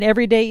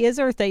Every Day is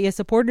Earth Day is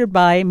supported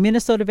by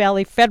Minnesota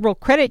Valley Federal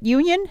Credit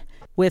Union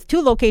with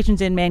 2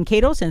 locations in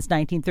Mankato since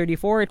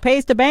 1934. It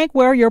pays to bank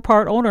where you're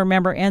part owner,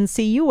 member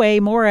NCUA.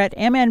 More at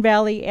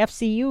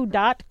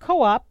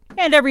mnvalleyfcu.coop.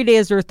 And Every Day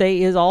is Earth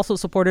Day is also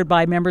supported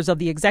by members of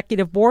the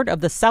Executive Board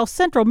of the South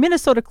Central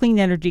Minnesota Clean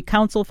Energy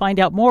Council. Find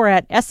out more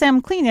at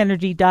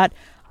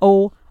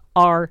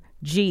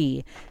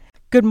smcleanenergy.org.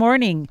 Good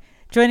morning.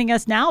 Joining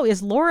us now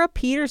is Laura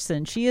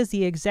Peterson. She is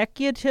the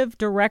Executive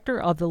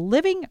Director of the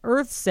Living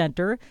Earth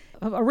Center,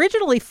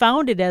 originally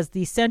founded as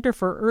the Center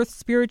for Earth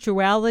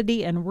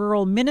Spirituality and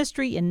Rural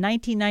Ministry in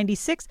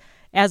 1996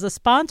 as a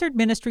sponsored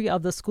ministry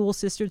of the School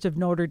Sisters of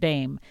Notre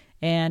Dame.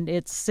 And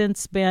it's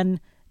since been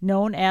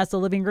known as the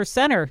Living Earth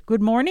Center.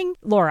 Good morning,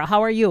 Laura.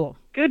 How are you?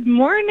 Good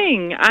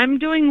morning. I'm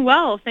doing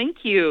well.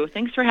 Thank you.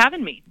 Thanks for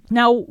having me.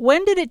 Now,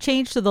 when did it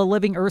change to the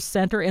Living Earth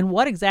Center, and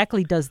what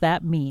exactly does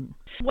that mean?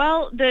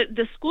 Well,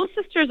 the School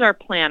Sisters are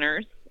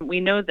planners. We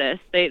know this.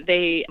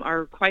 They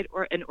are quite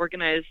an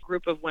organized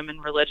group of women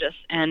religious,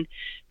 and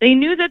they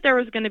knew that there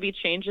was going to be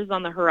changes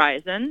on the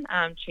horizon,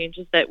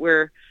 changes that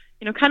we're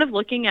kind of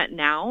looking at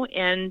now.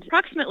 And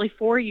approximately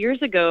 4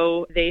 years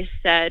ago, they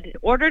said, in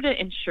order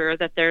to ensure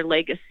that their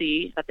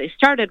legacy that they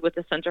started with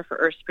the Center for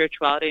Earth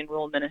Spirituality and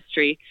Rural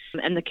Ministry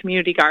and the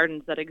community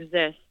gardens that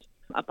exist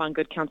up on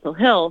Good Counsel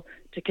Hill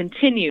to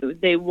continue,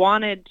 they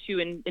wanted to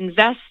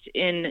invest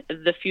in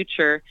the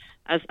future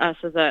as us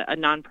as a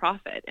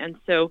nonprofit. And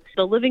so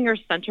the Living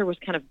Earth Center was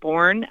kind of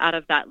born out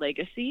of that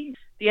legacy.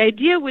 The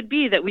idea would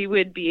be that we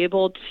would be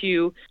able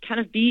to kind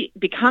of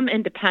become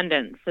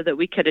independent so that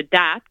we could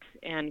adapt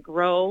and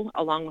grow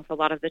along with a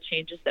lot of the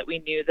changes that we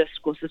knew the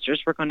School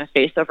Sisters were going to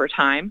face over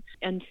time.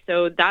 And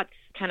so that's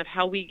kind of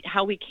how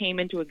we came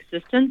into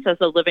existence as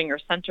a Living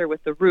Earth Center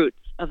with the roots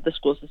of the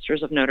School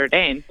Sisters of Notre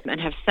Dame,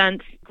 and have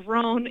since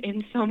grown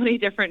in so many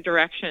different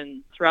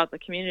directions throughout the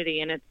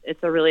community. And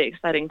it's a really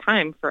exciting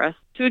time for us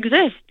to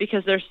exist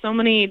because there's so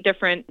many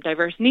different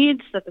diverse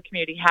needs that the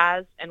community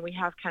has, and we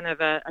have kind of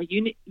a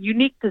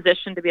unique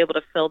position to be able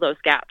to fill those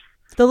gaps.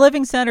 The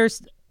Living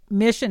Center's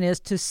mission is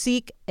to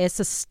seek a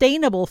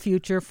sustainable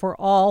future for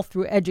all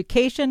through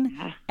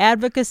education,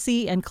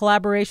 advocacy, and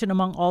collaboration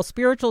among all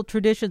spiritual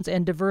traditions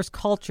and diverse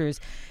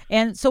cultures.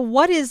 And so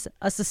what is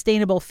a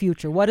sustainable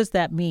future? What does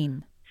that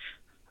mean?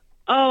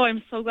 Oh,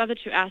 I'm so glad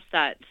that you asked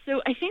that.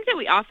 So I think that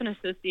we often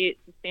associate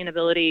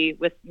sustainability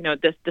with,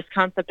 this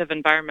concept of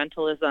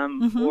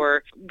environmentalism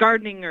or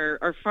gardening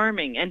or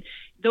farming. And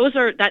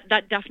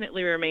that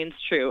definitely remains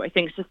true. I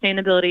think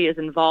sustainability is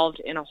involved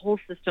in a whole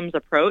systems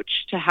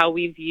approach to how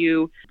we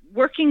view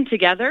working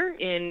together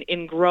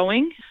in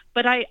growing.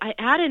 But I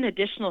add an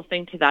additional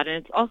thing to that,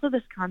 and it's also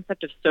this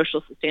concept of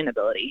social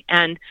sustainability.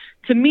 And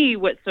to me,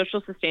 what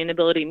social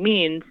sustainability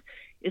means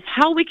is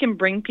how we can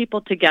bring people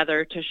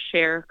together to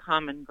share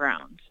common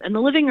ground. And the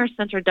Living Earth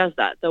Center does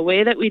that. The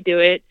way that we do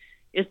it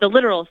is the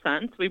literal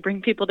sense. We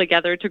bring people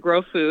together to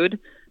grow food,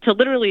 to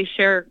literally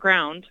share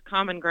ground,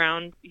 common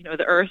ground,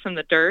 the earth and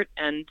the dirt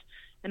and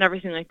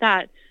everything like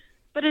that.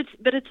 But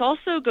it's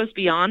also goes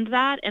beyond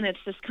that, and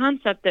it's this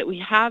concept that we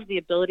have the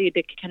ability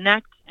to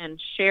connect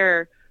and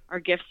share our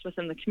gifts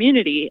within the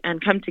community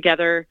and come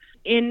together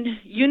in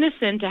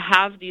unison to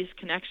have these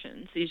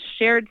connections, these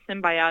shared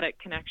symbiotic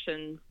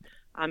connections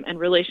and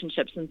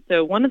relationships. And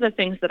so one of the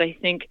things that I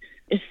think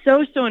is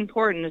so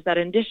important is that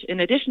in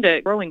addition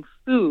to growing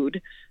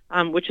food,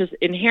 which is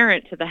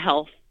inherent to the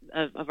health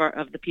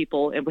of the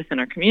people within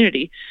our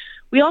community,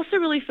 we also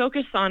really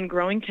focus on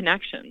growing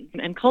connections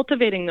and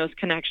cultivating those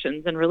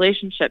connections and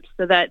relationships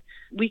so that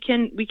we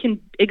can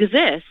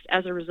exist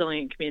as a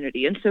resilient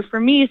community. And so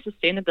for me,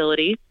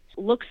 sustainability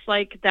looks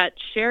like that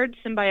shared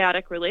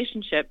symbiotic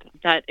relationship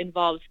that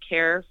involves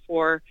care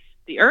for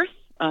the earth,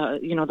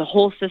 the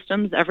whole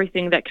systems,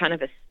 everything that kind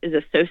of is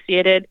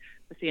associated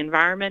with the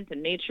environment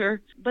and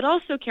nature, but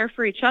also care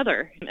for each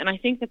other. And I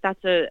think that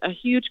that's a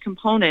huge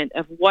component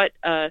of what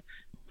a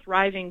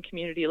thriving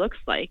community looks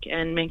like.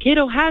 And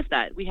Mankato has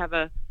that. We have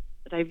a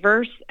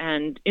diverse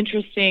and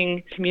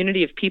interesting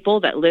community of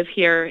people that live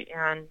here.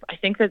 And I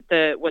think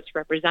that what's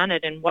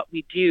represented in what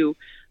we do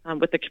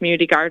with the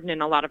community garden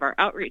and a lot of our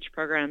outreach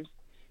programs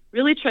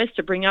really tries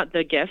to bring out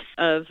the gifts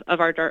of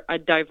our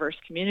diverse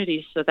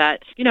communities so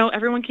that,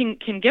 everyone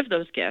can give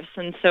those gifts.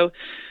 And so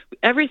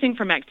everything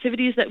from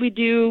activities that we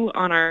do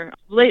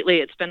lately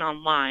it's been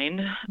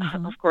online,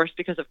 of course,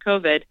 because of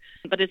COVID,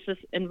 but it's this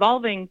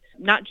involving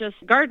not just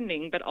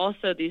gardening, but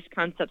also these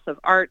concepts of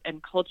art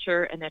and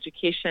culture and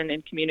education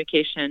and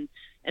communication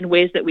and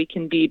ways that we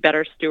can be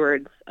better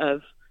stewards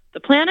of the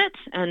planet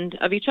and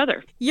of each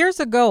other. Years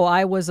ago,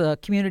 I was a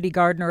community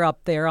gardener up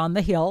there on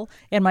the hill,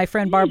 and my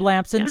friend Barb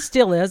Lampson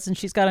still is, and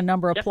she's got a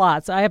number of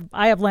plots. I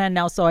have land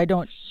now, so I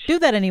don't do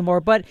that anymore,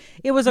 but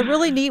it was a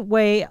really neat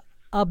way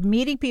of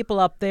meeting people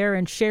up there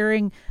and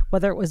sharing,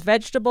 whether it was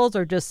vegetables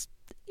or just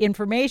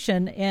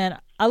information, and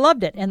I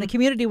loved it, and the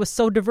community was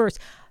so diverse.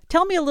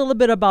 Tell me a little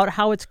bit about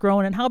how it's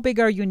grown, and how big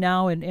are you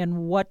now,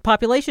 and what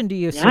population do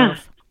you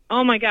serve?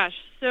 Oh my gosh.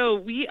 So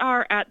we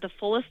are at the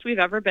fullest we've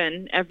ever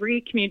been.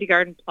 Every community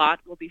garden plot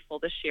will be full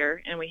this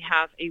year, and we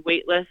have a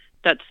wait list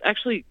that's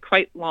actually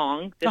quite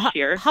long this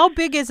year. How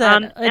big is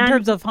that in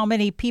terms of how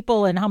many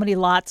people and how many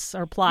lots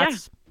or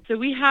plots? Yeah. So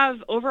we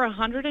have over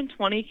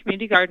 120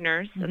 community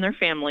gardeners and their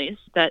families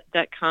that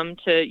come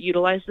to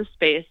utilize the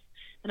space,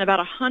 and about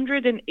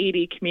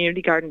 180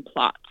 community garden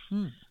plots.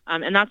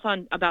 And that's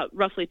on about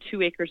roughly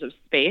 2 acres of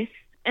space.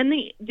 And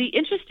the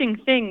interesting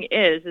thing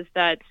is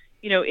that,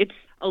 it's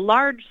a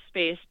large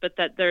space, but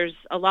that there's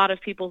a lot of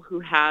people who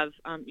have,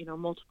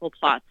 multiple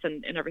plots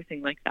and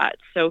everything like that.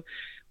 So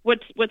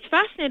what's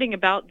fascinating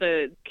about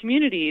the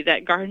community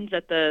that gardens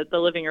at the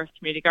Living Earth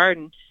Community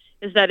Garden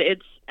is that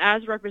it's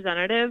as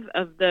representative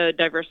of the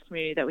diverse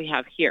community that we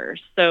have here.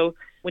 So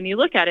when you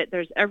look at it,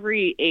 there's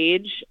every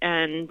age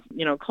and,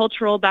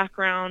 cultural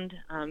background,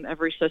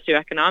 every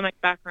socioeconomic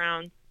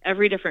background,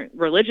 every different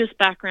religious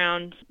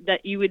background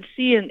that you would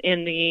see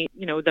in the,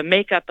 the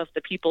makeup of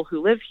the people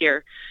who live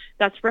here,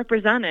 that's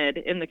represented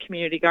in the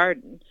community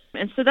garden.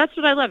 And so that's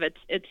what I love.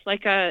 It's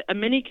like a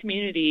mini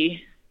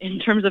community in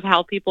terms of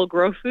how people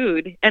grow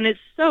food. And it's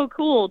so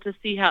cool to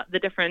see how the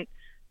different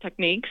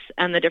techniques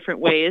and the different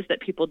ways that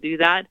people do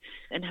that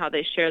and how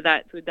they share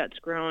that food that's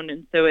grown.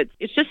 And so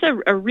it's just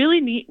a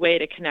really neat way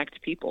to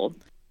connect people.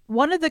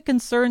 One of the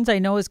concerns I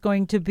know is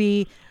going to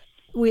be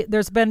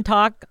there's been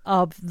talk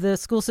of the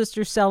school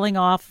sisters selling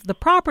off the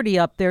property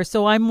up there.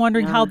 So I'm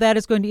wondering how that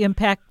is going to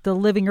impact the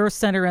Living Earth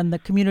Center and the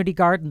community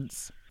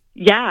gardens.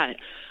 Yeah,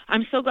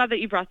 I'm so glad that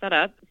you brought that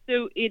up.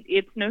 So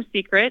it's no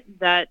secret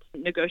that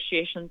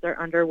negotiations are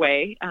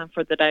underway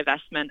for the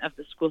divestment of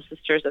the School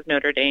Sisters of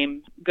Notre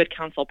Dame Good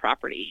Counsel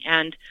property.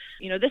 And,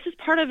 this is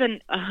part of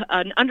an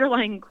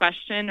underlying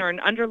question or an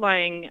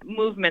underlying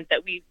movement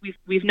that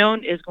we've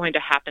known is going to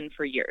happen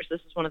for years.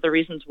 This is one of the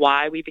reasons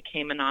why we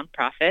became a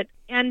nonprofit.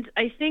 And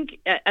I think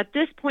at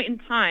this point in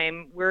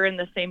time, we're in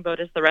the same boat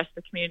as the rest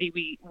of the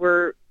community.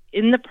 We're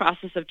in the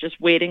process of just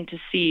waiting to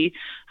see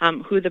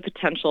who the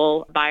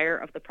potential buyer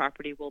of the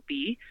property will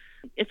be.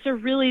 It's a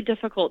really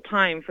difficult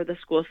time for the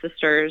school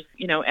sisters,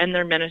 and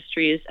their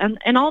ministries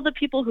and all the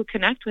people who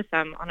connect with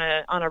them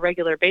on a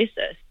regular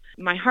basis.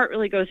 My heart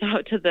really goes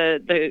out to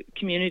the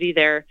community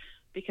there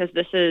because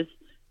this is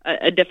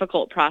a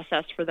difficult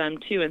process for them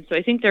too. And so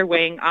I think they're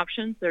weighing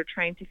options. They're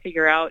trying to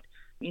figure out,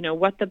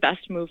 what the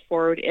best move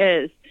forward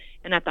is.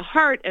 And at the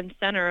heart and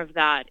center of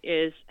that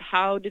is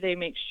how do they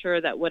make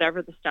sure that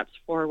whatever the steps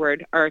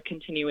forward are a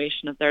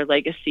continuation of their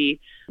legacy,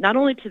 not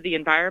only to the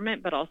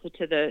environment, but also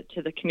to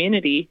the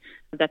community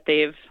that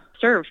they've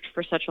served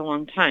for such a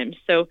long time.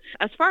 So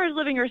as far as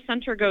Living Earth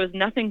Center goes,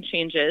 nothing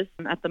changes.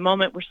 At the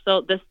moment, we're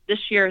still,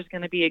 this year is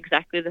going to be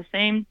exactly the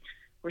same.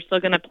 We're still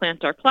going to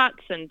plant our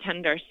plots and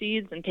tend our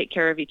seeds and take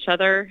care of each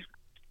other.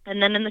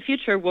 And then in the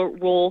future,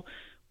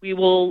 we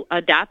will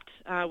adapt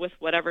with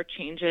whatever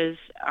changes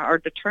are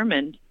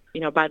determined,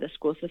 by the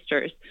school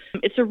sisters.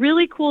 It's a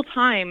really cool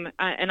time,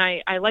 and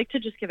I like to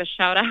just give a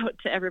shout out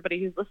to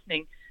everybody who's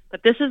listening,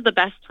 that this is the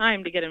best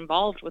time to get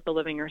involved with the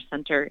Living Earth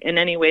Center in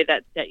any way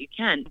that you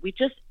can. We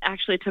just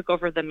actually took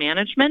over the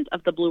management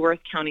of the Blue Earth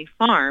County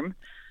Farm,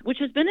 which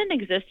has been in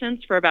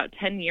existence for about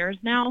 10 years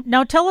now.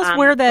 Now tell us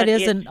where that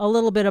is and a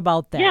little bit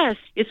about that. Yes,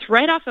 it's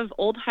right off of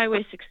Old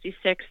Highway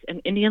 66 and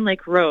Indian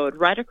Lake Road,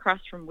 right across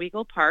from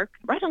Weagle Park,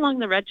 right along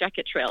the Red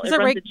Jacket Trail. Is that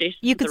right?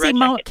 You can see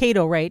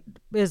Mankato, right?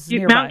 Is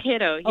nearby.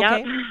 Mankato, yeah.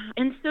 Okay.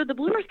 And so the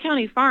Blue Earth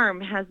County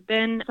Farm has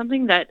been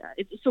something that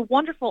it's a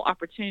wonderful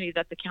opportunity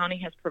that the county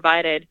has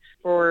provided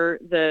for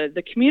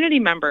the community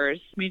members,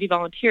 community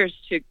volunteers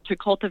to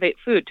cultivate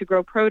food, to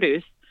grow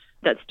produce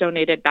that's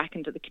donated back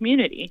into the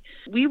community.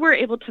 We were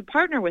able to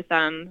partner with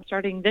them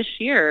starting this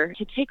year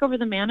to take over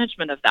the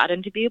management of that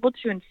and to be able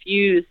to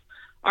infuse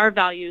our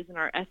values and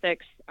our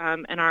ethics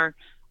and our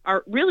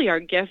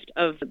gift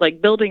of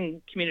building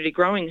community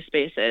growing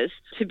spaces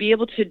to be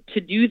able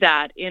to do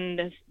that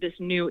in this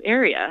new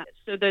area.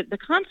 So the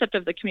concept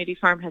of the community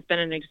farm has been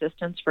in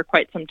existence for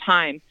quite some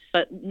time,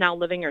 but now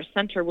Living Earth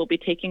Center will be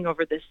taking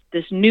over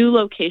this new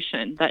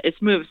location that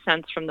it's moved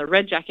since from the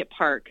Red Jacket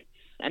Park,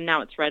 and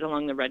now it's right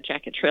along the Red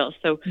Jacket Trail.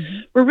 So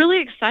we're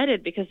really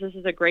excited because this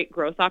is a great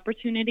growth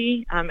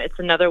opportunity. It's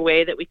another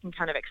way that we can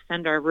kind of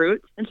extend our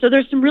roots. And so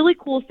there's some really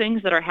cool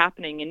things that are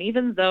happening. And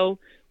even though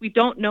we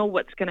don't know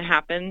what's going to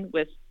happen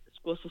with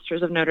School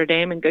Sisters of Notre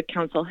Dame and Good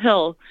Counsel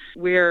Hill,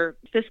 we're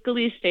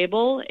fiscally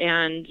stable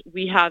and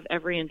we have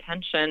every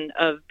intention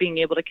of being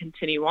able to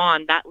continue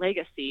on that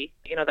legacy,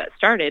 that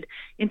started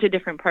into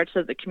different parts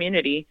of the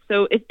community.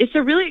 So it's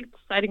a really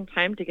exciting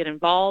time to get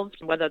involved,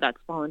 whether that's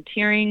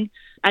volunteering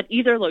at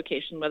either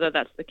location, whether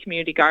that's the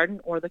community garden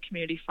or the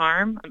community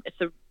farm.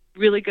 It's a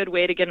really good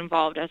way to get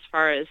involved as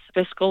far as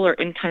fiscal or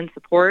in-kind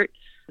support.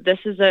 This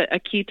is a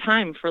key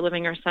time for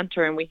Living Earth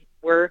Center, and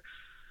we're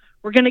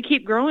going to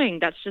keep growing.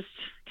 That's just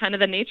kind of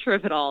the nature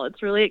of it all.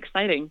 It's really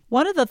exciting.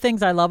 One of the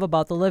things I love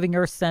about the Living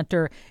Earth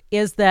Center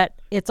is that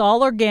it's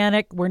all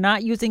organic. We're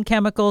not using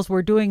chemicals.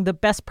 We're doing the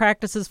best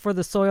practices for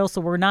the soil. So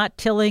we're not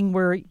tilling.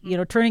 We're,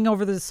 turning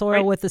over the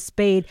soil with a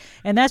spade.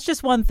 And that's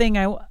just one thing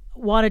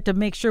wanted to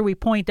make sure we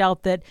point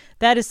out that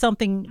that is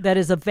something that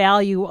is a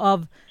value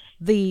of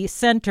the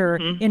center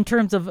in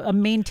terms of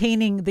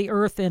maintaining the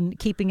earth and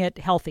keeping it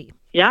healthy.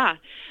 Yeah.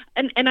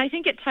 And I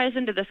think it ties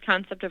into this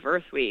concept of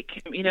Earth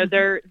Week.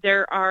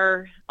 There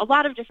are a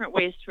lot of different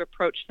ways to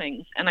approach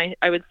things. And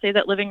I would say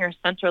that Living Earth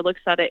Center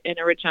looks at it in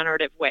a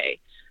regenerative way.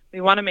 We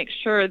want to make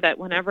sure that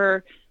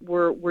whenever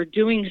we're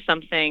doing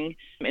something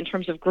in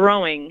terms of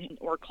growing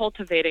or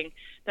cultivating,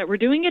 that we're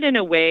doing it in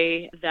a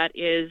way that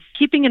is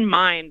keeping in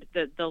mind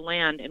the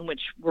land in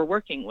which we're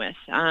working with,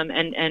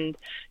 and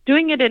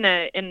doing it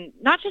in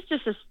not just a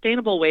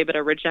sustainable way, but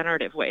a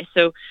regenerative way.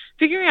 So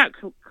figuring out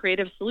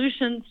creative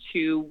solutions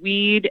to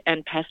weed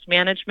and pest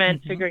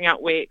management, figuring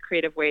out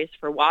creative ways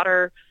for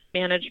water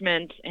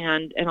management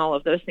and all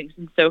of those things.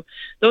 And so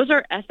those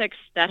are ethics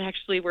that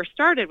actually were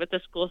started with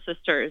the School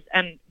Sisters,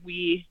 and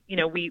we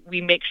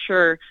make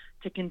sure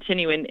to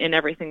continue in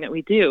everything that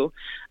we do.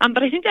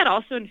 But I think that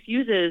also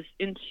infuses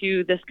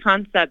into this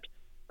concept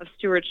of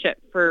stewardship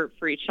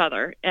for each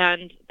other.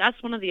 And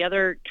that's one of the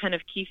other kind of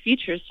key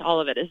features to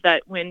all of it, is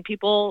that when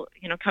people,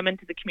 come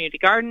into the community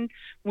garden,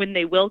 when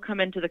they will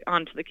come onto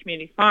the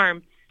community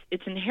farm,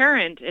 it's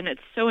inherent and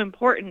it's so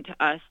important to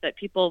us that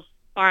people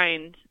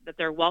find that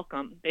they're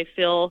welcome. They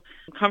feel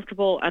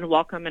comfortable and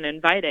welcome and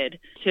invited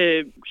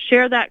to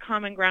share that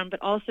common ground,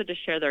 but also to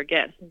share their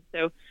gifts. And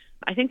so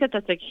I think that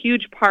that's a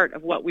huge part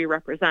of what we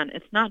represent.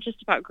 It's not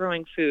just about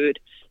growing food.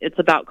 It's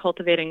about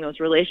cultivating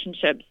those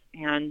relationships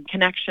and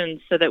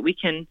connections so that we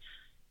can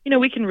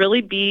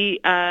really be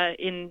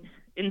in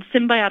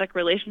symbiotic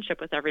relationship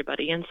with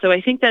everybody. And so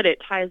I think that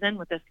it ties in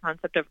with this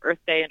concept of Earth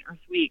Day and Earth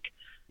Week,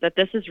 that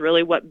this is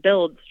really what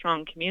builds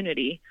strong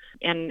community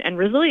and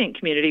resilient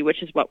community,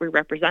 which is what we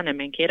represent in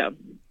Mankato.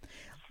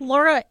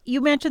 Laura,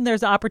 you mentioned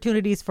there's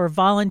opportunities for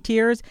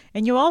volunteers,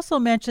 and you also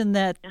mentioned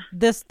that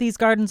these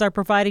gardens are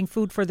providing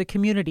food for the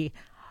community.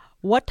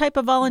 What type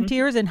of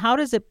volunteers and how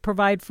does it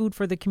provide food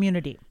for the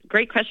community?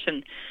 Great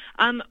question.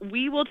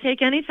 We will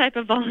take any type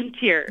of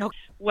volunteer,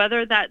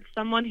 whether that's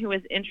someone who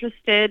is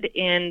interested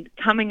in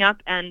coming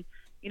up and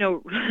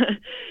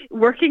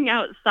working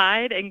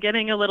outside and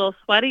getting a little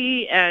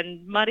sweaty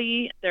and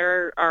muddy.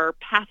 There are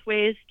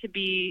pathways to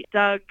be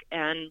dug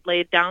and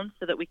laid down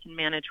so that we can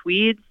manage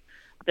weeds.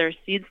 There's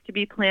seeds to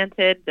be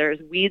planted. There's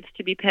weeds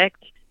to be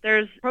picked.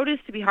 There's produce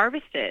to be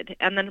harvested,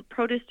 and then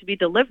produce to be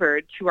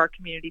delivered to our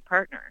community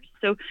partners.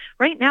 So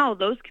right now,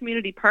 those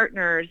community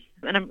partners,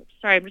 and I'm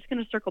just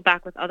going to circle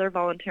back with other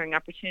volunteering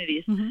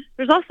opportunities.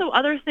 There's also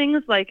other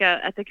things like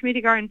at the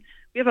community garden,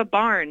 we have a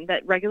barn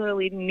that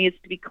regularly needs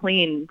to be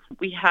cleaned.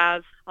 We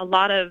have a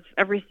lot of,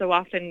 every so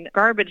often,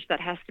 garbage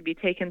that has to be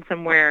taken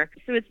somewhere.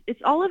 So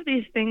it's all of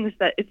these things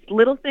it's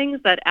little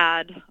things that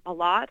add a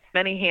lot.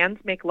 Many hands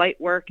make light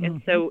work,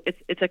 and so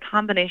it's a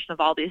combination of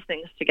all these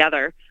things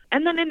together.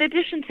 And then in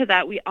addition to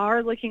that, we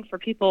are looking for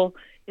people,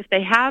 if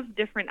they have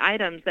different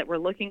items that we're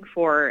looking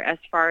for as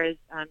far as,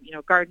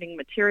 gardening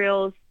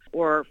materials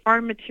or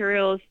farm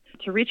materials,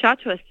 to reach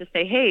out to us to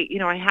say, hey,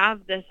 I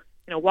have this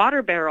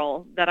water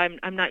barrel that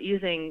I'm not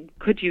using.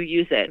 Could you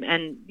use it?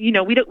 And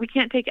we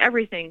can't take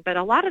everything, but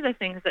a lot of the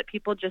things that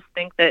people just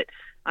think that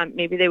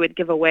maybe they would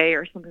give away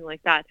or something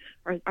like that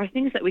are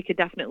things that we could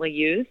definitely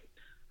use.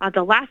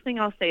 The last thing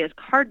I'll say is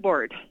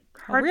cardboard.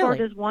 Cardboard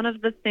is one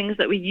of the things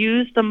that we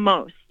use the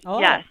most.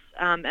 Yes,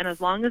 and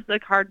as long as the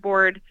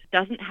cardboard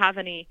doesn't have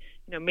any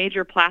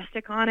major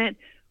plastic on it,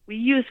 we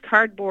use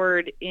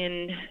cardboard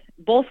in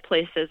both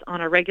places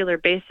on a regular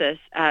basis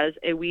as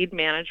a weed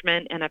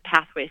management and a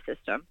pathway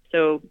system.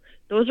 So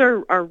those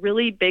are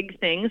really big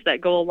things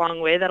that go a long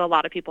way that a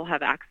lot of people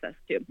have access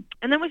to.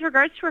 And then with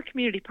regards to our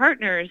community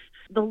partners,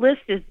 the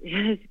list is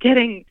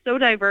getting so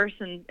diverse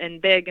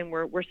and big, and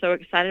we're so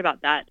excited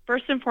about that.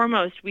 First and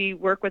foremost, we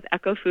work with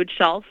Eco Food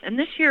Shelf, and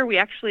this year we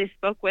actually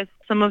spoke with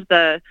some of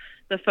the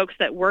folks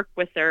that work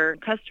with their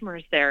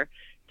customers there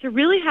to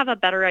really have a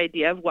better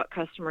idea of what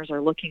customers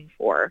are looking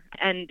for.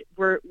 And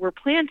we're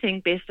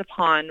planting based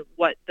upon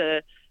what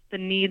the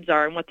needs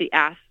are and what the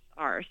asks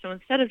are. So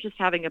instead of just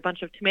having a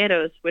bunch of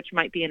tomatoes, which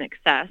might be in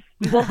excess,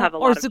 we will have a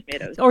lot of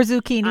tomatoes. Or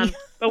zucchini.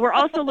 But we're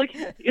also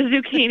looking at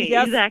zucchini,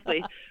 Yes.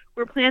 Exactly.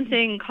 We're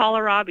planting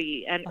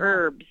kohlrabi and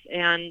herbs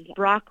and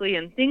broccoli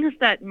and things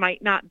that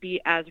might not be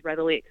as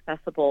readily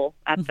accessible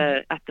at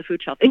the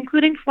food shelf,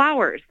 including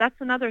flowers. That's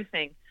another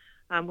thing.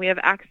 We have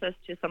access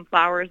to some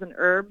flowers and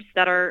herbs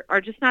that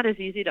are just not as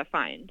easy to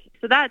find.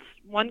 So that's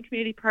one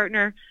community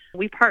partner.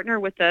 We partner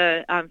with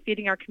the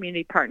Feeding Our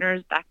Community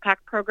Partners backpack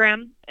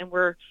program, and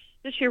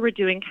this year we're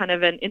doing kind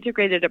of an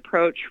integrated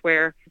approach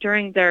where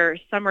during their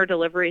summer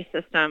delivery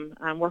system,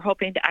 we're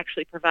hoping to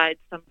actually provide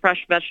some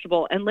fresh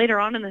vegetable and later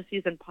on in the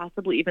season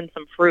possibly even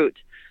some fruit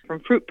from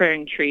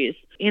fruit-bearing trees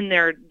in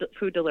their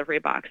food delivery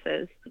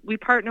boxes. We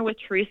partner with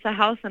Teresa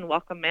House and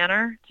Welcome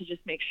Manor to just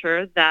make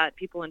sure that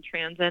people in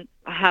transit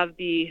have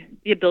the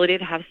ability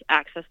to have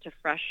access to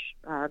fresh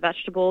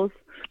vegetables.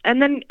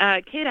 And then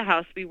Cata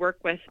House we work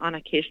with on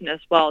occasion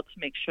as well to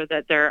make sure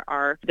that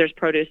there's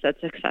produce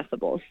that's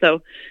accessible.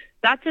 So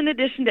that's in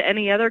addition to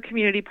any other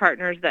community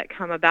partners that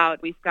come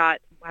about. We've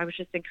got I was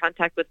just in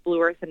contact with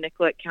Blue Earth and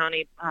Nicollet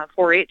County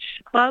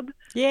 4-H Club.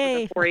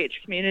 Yay! The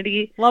 4-H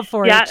community. Love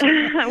 4-H.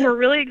 Yeah, we're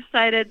really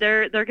excited.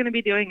 They're going to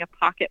be doing a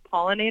pocket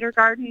pollinator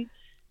garden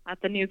at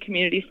the new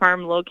community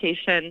farm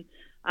location.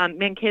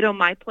 Mankato,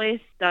 my place,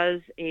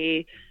 does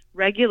a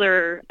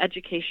regular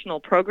educational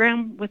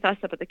program with us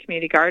up at the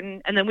community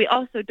garden. And then we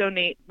also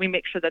donate, we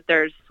make sure that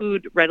there's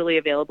food readily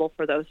available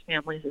for those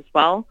families as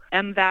well.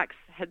 MVAC's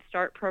Head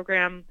Start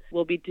program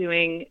will be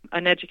doing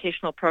an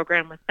educational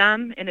program with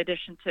them in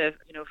addition to,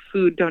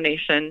 food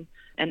donation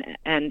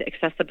and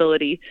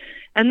accessibility.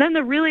 And then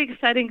the really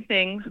exciting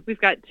thing,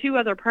 we've got 2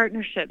 other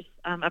partnerships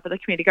up at the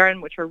community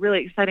garden, which are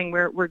really exciting.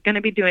 We're going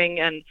to be doing,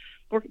 and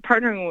we're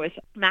partnering with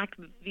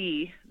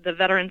MACV, the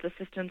Veterans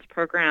Assistance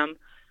Program,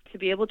 to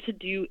be able to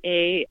do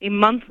a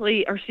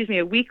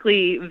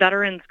weekly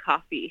veterans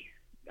coffee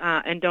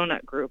and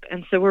donut group.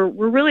 And so we're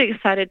really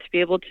excited to be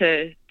able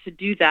to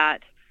do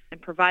that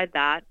and provide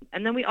that.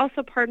 And then we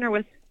also partner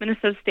with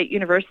Minnesota State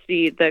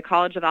University, the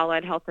College of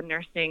Allied Health and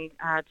Nursing,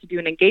 to do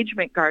an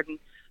engagement garden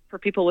for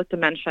people with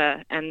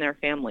dementia and their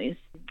families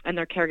and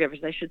their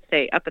caregivers, I should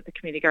say, up at the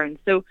community garden.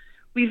 So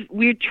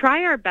we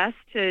try our best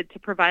to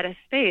provide a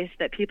space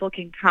that people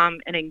can come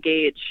and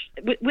engage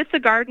with the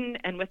garden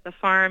and with the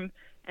farm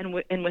and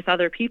with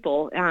other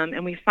people.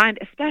 And we find,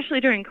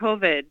 especially during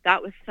COVID,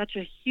 that was such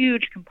a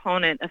huge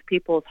component of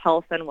people's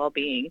health and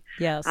well-being.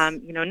 Yes.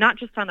 Not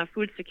just on a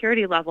food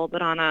security level,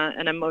 but on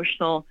an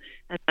emotional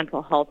and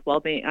mental health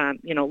well-being,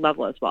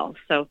 level as well.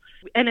 So,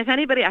 and if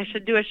anybody, I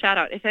should do a shout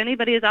out. If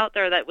anybody is out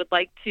there that would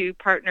like to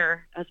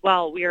partner as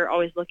well, we are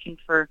always looking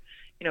for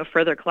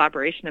further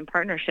collaboration and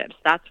partnerships.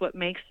 That's what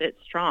makes it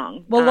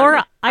strong. Well,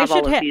 Laura,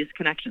 these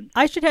connections.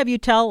 I should have you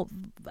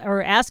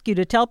ask you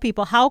to tell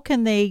people how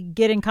can they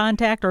get in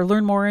contact or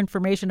learn more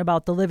information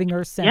about the Living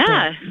Earth Center.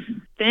 Yeah,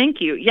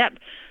 thank you. Yep.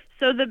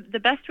 So the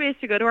best way is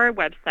to go to our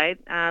website,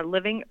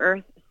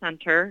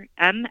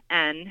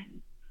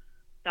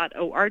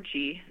 livingearthcentermn.org.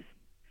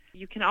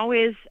 You can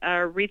always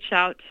reach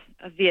out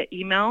via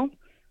email.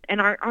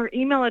 And our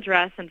email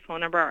address and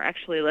phone number are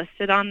actually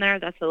listed on there.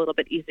 That's a little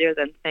bit easier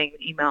than saying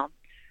email.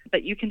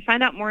 But you can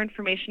find out more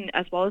information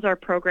as well as our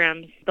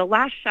programs. The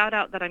last shout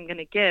out that I'm going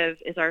to give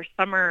is our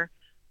summer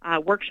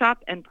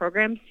workshop and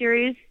program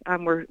series.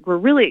 We're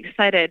really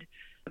excited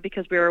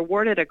because we were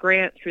awarded a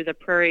grant through the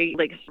Prairie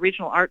Lakes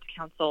Regional Arts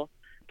Council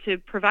to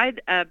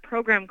provide a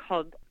program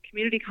called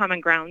Community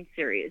Common Ground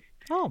Series.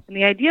 Oh. And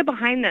the idea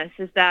behind this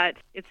is that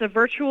it's a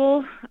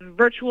virtual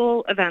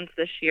event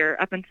this year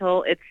up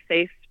until it's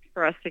safe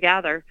for us to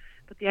gather.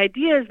 But the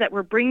idea is that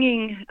we're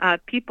bringing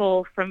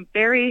people from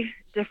very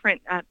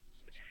different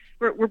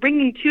we're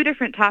bringing 2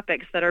 different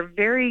topics that are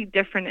very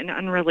different and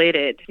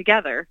unrelated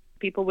together.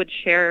 People would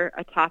share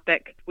a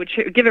topic,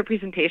 give a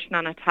presentation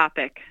on a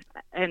topic,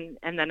 and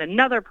then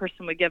another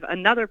person would give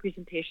another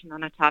presentation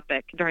on a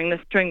topic during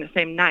the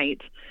same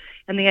night.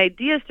 And the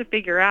idea is to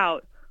figure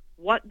out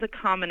what the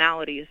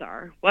commonalities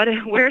are.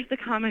 Where's the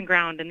common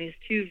ground in these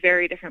 2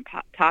 very different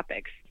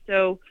topics?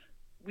 So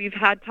we've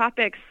had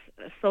topics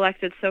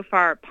selected so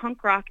far: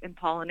 punk rock and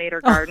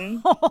pollinator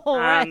garden.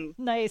 Right.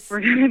 Nice. We're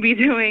going to be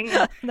doing,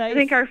 nice. I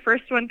think our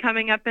first one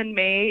coming up in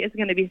May is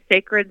going to be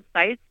sacred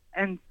sites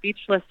and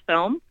speechless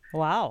film.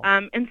 Wow.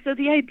 And so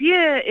the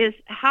idea is,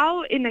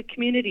 how in a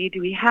community do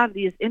we have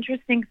these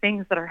interesting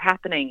things that are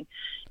happening?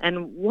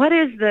 And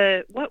where's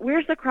the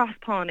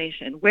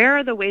cross-pollination? Where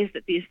are the ways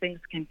that these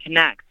things can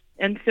connect?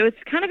 And so it's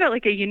kind of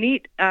like a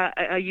unique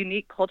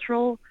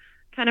cultural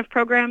kind of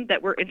program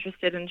that we're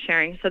interested in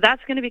sharing. So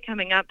that's going to be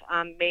coming up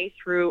May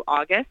through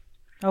August.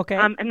 Okay.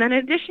 And then in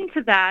addition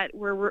to that,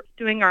 we're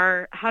doing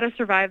our How to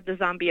Survive the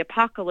Zombie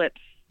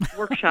Apocalypse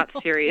workshop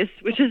series,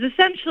 which is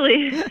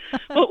essentially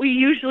what we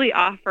usually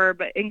offer,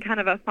 but in kind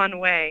of a fun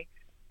way.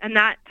 And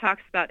that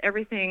talks about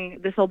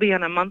everything. This will be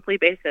on a monthly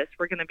basis.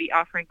 We're going to be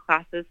offering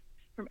classes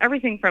from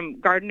everything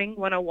from Gardening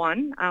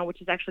 101, which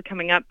is actually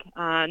coming up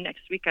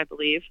next week, I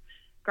believe,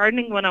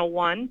 Gardening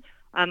 101,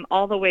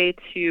 all the way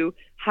to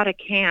how to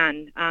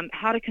can,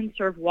 how to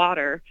conserve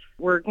water.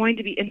 We're going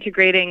to be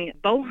integrating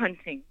bow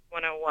hunting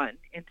 101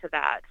 into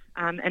that,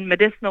 and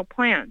medicinal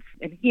plants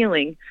and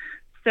healing.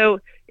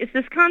 So it's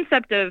this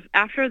concept of,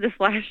 after this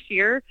last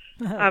year,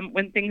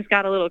 when things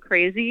got a little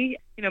crazy,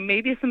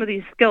 maybe some of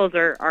these skills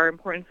are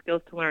important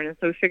skills to learn. And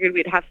so we figured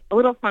we'd have a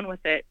little fun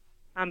with it,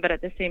 but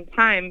at the same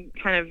time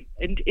kind of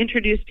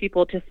introduce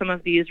people to some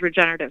of these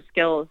regenerative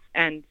skills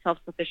and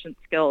self-sufficient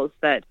skills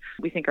that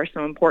we think are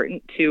so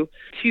important to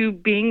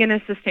being in a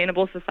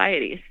sustainable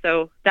society.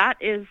 So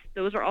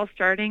those are all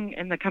starting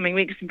in the coming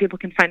weeks, and people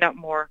can find out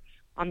more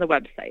on the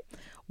website.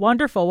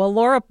 Wonderful. Well,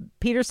 Laura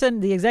Peterson,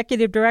 the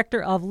Executive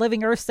Director of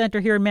Living Earth Center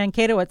here in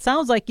Mankato, it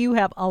sounds like you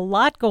have a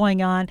lot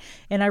going on,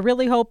 and I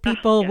really hope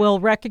people will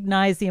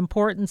recognize the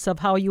importance of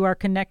how you are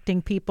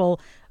connecting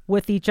people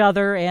with each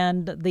other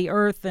and the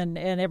earth and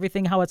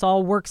everything, how it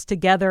all works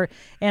together.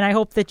 And I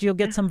hope that you'll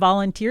get some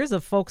volunteers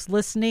of folks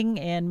listening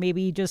and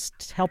maybe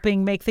just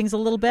helping make things a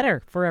little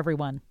better for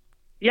everyone.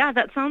 Yeah,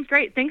 that sounds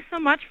great. Thanks so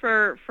much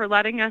for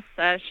letting us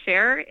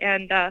share,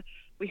 and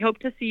we hope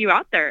to see you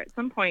out there at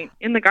some point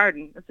in the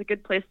garden. It's a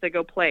good place to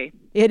go play.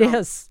 It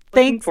is.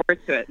 Looking forward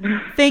to it.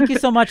 Thank you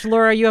so much,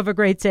 Laura. You have a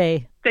great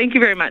day. Thank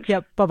you very much.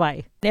 Yep.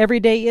 Bye-bye. Every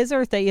Day is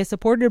Earth Day is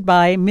supported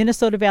by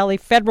Minnesota Valley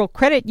Federal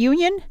Credit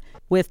Union.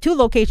 With 2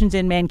 locations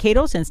in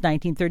Mankato since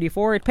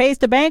 1934, it pays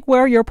to bank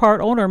where you're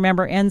part owner.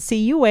 Member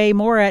NCUA.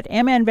 More at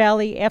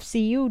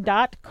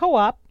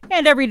mnvalleyfcu.coop.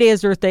 And Every Day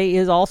is Earth Day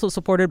is also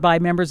supported by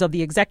members of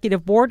the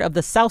Executive Board of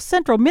the South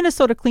Central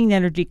Minnesota Clean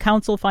Energy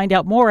Council. Find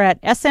out more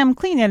at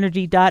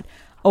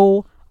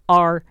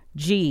smcleanenergy.org.